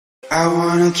I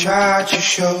wanna try to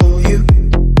show you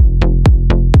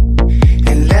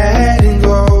and letting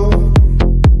go.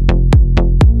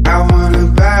 I wanna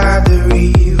buy the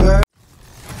river.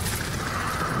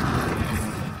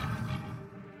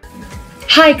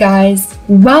 Hi guys,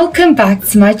 welcome back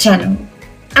to my channel.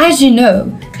 As you know,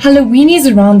 Halloween is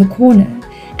around the corner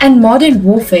and Modern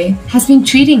Warfare has been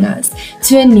treating us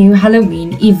to a new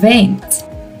Halloween event.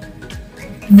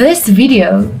 This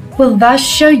video will thus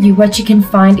show you what you can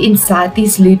find inside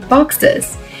these loot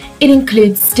boxes. It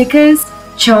includes stickers,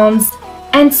 charms,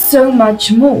 and so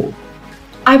much more.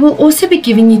 I will also be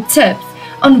giving you tips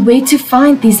on where to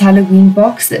find these Halloween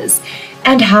boxes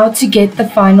and how to get the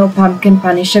final Pumpkin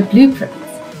Punisher blueprints.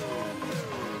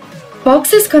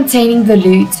 Boxes containing the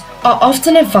loot are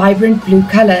often a vibrant blue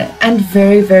color and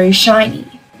very shiny.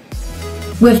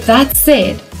 With that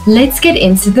said, let's get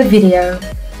into the video.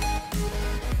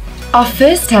 Our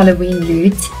first Halloween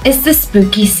loot is the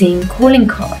Spooky Scene calling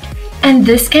card, and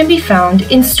this can be found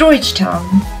in Storage Town.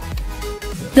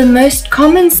 The most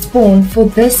common spawn for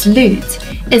this loot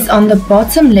is on the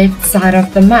bottom left side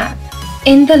of the map,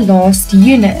 in the last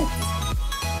unit.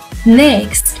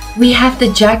 Next, we have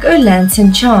the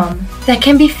Jack-o'-lantern charm that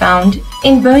can be found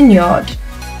in Boneyard.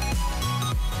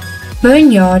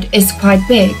 Boneyard is quite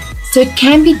big, so it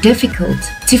can be difficult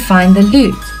to find the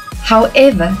loot.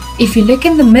 However, if you look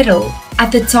in the middle,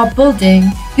 at the top building,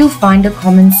 you'll find a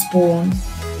common spawn.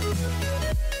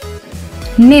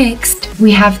 Next,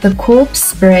 we have the corpse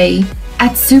spray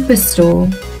at Superstore.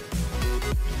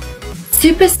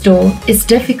 Superstore is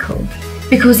difficult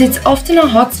because it's often a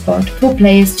hotspot for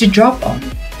players to drop on.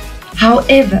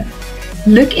 However,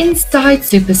 look inside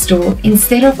Superstore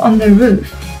instead of on the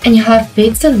roof and you'll have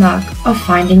better luck of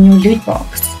finding your loot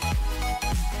box.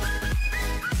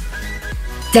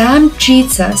 Dam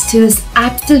treats us to this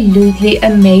absolutely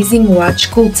amazing watch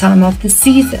called Time of the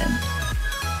Season.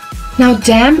 Now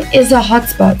Dam is a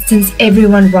hotspot since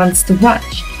everyone wants to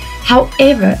watch.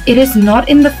 However, it is not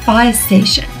in the fire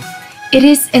station. It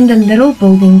is in the little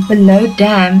building below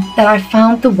Dam that I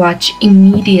found the watch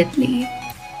immediately.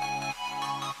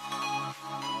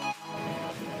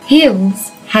 Heels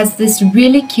has this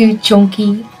really cute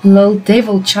chunky little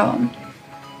devil charm.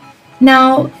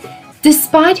 Now,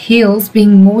 despite Heels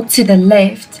being more to the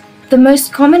left, the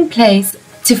most common place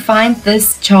to find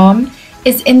this charm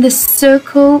is in the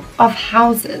circle of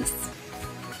houses.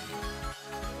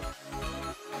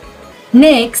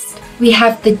 Next, we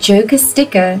have the Joker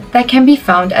sticker that can be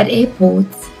found at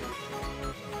airports.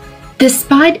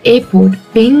 Despite airport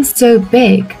being so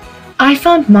big, I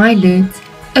found my loot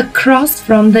across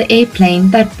from the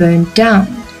airplane that burned down.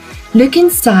 Look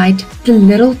inside the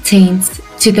little tents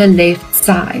to the left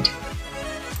side.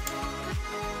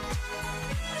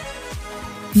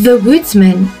 The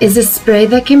Woodsman is a spray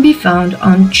that can be found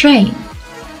on train.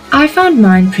 I found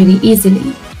mine pretty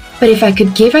easily, but if I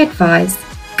could give advice,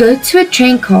 go to a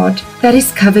train cart that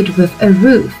is covered with a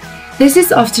roof. This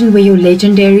is often where your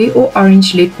legendary or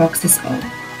orange loot boxes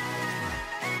are.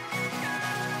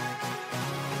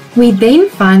 We then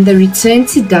find the Return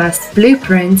to Dust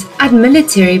blueprint at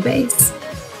Military Base.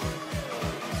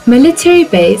 Military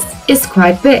Base is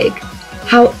quite big.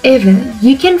 However,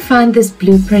 you can find this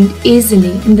blueprint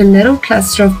easily in the little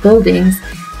cluster of buildings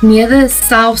near the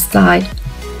south side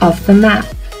of the map.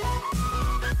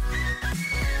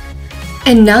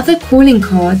 Another calling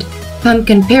card,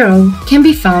 Pumpkin Peril, can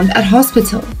be found at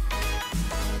Hospital.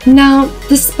 Now,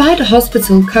 despite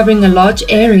Hospital covering a large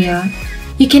area,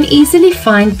 you can easily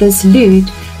find this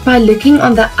loot by looking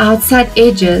on the outside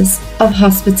edges of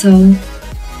Hospital.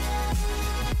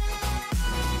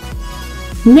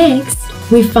 Next,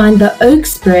 we find the Oak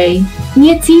Spray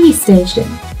near TV station.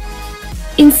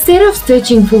 Instead of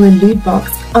searching for the loot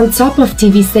box on top of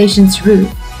TV station's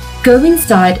roof, go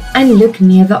inside and look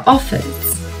near the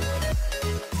office.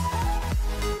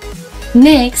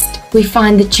 Next, we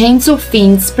find the Chainsaw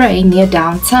Fiend spray near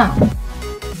downtown.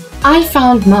 I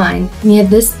found mine near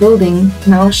this building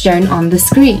now shown on the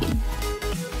screen.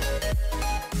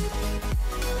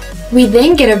 We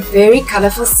then get a very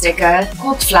colorful sticker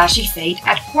called Flashy Fate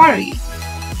at Quarry.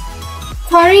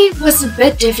 Quarry was a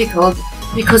bit difficult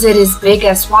because it is big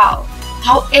as well.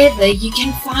 However, you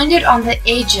can find it on the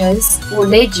edges or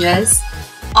ledges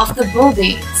of the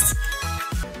buildings.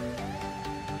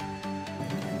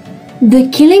 The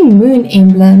Killing Moon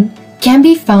emblem can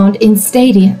be found in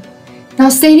Stadium. Now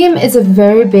Stadium is a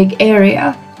very big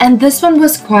area and this one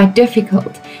was quite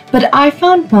difficult, but I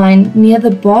found mine near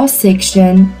the bar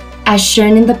section as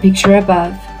shown in the picture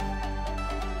above.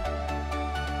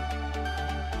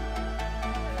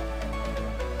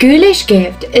 Ghoulish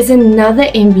Gift is another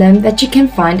emblem that you can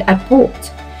find at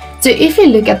Port. So if you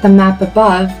look at the map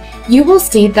above, you will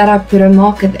see that I put a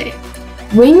marker there.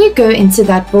 When you go into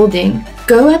that building,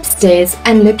 go upstairs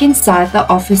and look inside the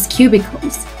office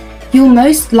cubicles. You'll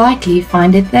most likely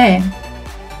find it there.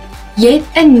 Yet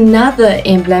another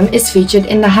emblem is featured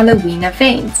in the Halloween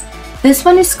event. This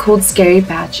one is called Scary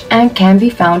Patch and can be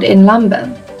found in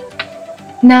Lumber.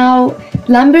 Now,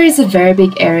 Lumber is a very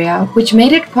big area which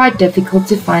made it quite difficult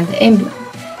to find the emblem,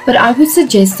 but I would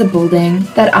suggest the building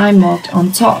that I marked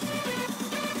on top.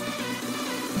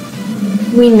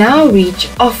 We now reach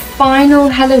our final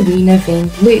Halloween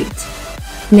event loot,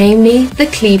 namely the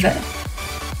Cleaver.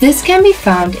 This can be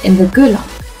found in the Gulag.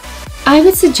 I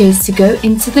would suggest to go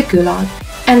into the Gulag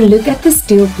and look at the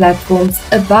steel platforms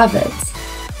above it.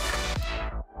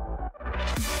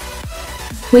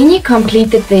 When you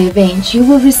completed the event, you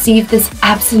will receive this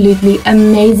absolutely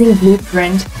amazing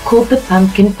blueprint called the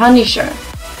Pumpkin Punisher.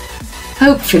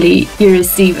 Hopefully you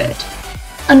receive it.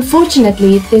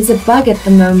 Unfortunately, there's a bug at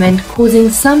the moment causing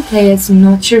some players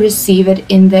not to receive it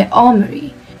in their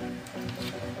armory.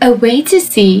 A way to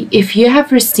see if you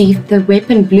have received the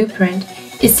weapon blueprint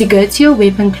is to go to your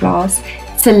weapon class,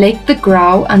 select the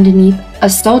Growl underneath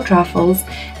Assault Rifles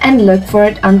and look for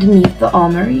it underneath the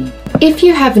armory. If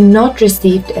you have not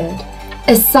received it,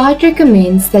 a site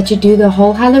recommends that you do the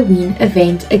whole Halloween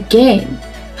event again.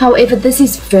 However, this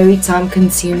is very time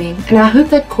consuming and I hope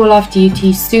that Call of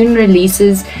Duty soon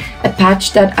releases a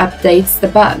patch that updates the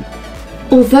bug.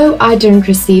 Although I didn't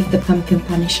receive the Pumpkin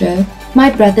Punisher, my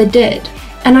brother did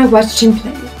and I watched him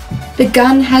play. The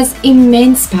gun has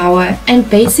immense power and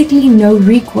basically no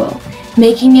recoil,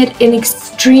 making it an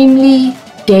extremely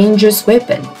dangerous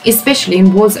weapon, especially in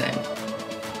Warzone.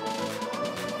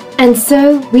 And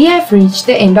so we have reached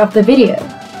the end of the video.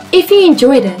 If you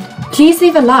enjoyed it, please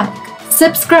leave a like,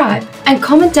 subscribe and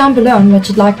comment down below on what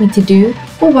you'd like me to do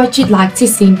or what you'd like to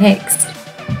see next.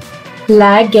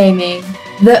 Lag Gaming,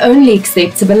 the only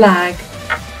acceptable lag.